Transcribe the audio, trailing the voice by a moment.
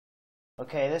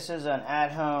Okay, this is an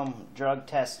at-home drug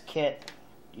test kit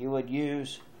you would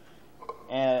use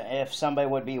if somebody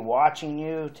would be watching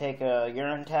you take a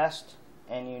urine test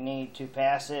and you need to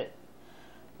pass it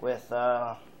with,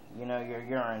 your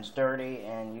urine's dirty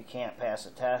and you can't pass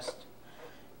a test.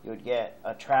 You would get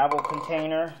a travel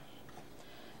container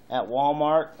at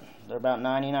Walmart. They're about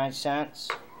 99 cents.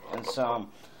 And some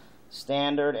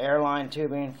standard airline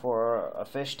tubing for a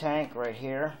fish tank right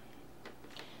here.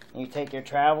 You take your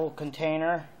travel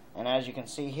container, and as you can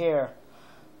see here,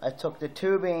 I took the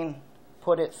tubing,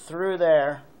 put it through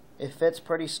there. It fits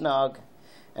pretty snug,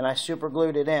 and I super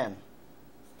glued it in.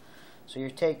 So you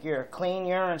take your clean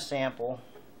urine sample.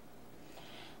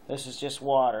 This is just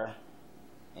water,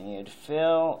 and you'd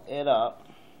fill it up.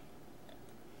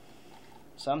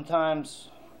 Sometimes,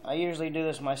 I usually do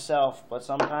this myself, but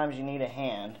sometimes you need a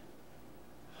hand.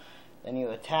 Then you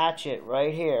attach it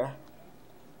right here.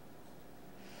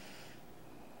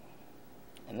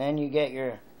 And then you get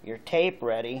your tape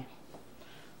ready.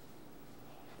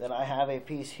 Then I have a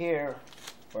piece here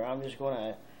where I'm just going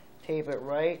to tape it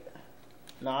right,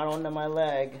 not onto my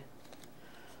leg,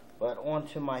 but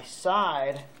onto my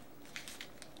side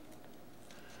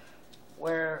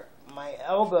where my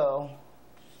elbow,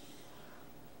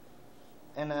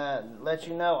 and let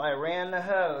you know I ran the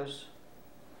hose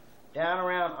down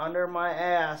around under my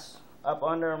ass, up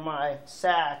under my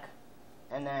sack,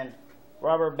 and then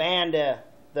rubber banded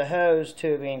the hose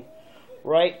tubing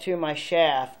right to my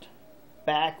shaft,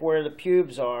 back where the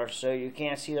pubes are, so you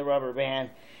can't see the rubber band.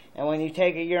 And when you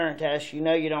take a urine test, you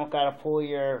know you don't got to pull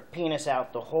your penis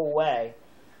out the whole way.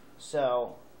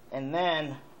 So, and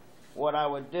then what I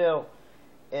would do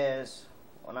is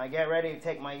when I get ready to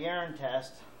take my urine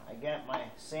test, I get my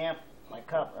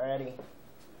cup ready,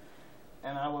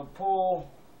 and I would pull.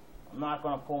 I'm not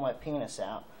going to pull my penis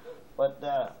out, but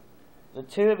the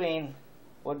tubing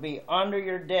would be under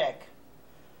your dick,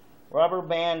 rubber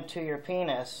band to your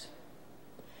penis,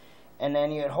 and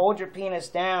then you'd hold your penis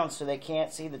down so they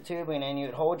can't see the tubing, and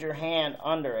you'd hold your hand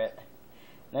under it,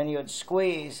 and then you would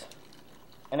squeeze,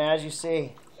 and as you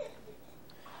see,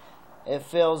 it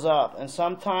fills up. And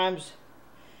sometimes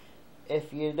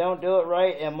if you don't do it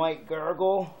right, it might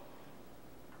gurgle,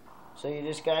 so you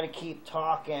just got to keep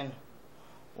talking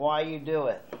while you do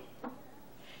it.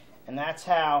 And that's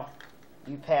how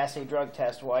you pass a drug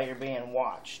test while you're being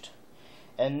watched.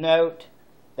 And note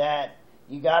that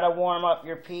you got to warm up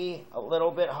your pee a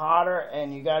little bit hotter,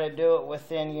 and you got to do it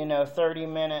within 30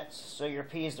 minutes so your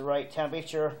pee is the right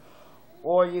temperature.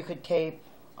 Or you could tape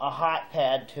a hot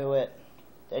pad to it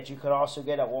that you could also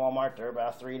get at Walmart. They're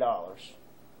about $3.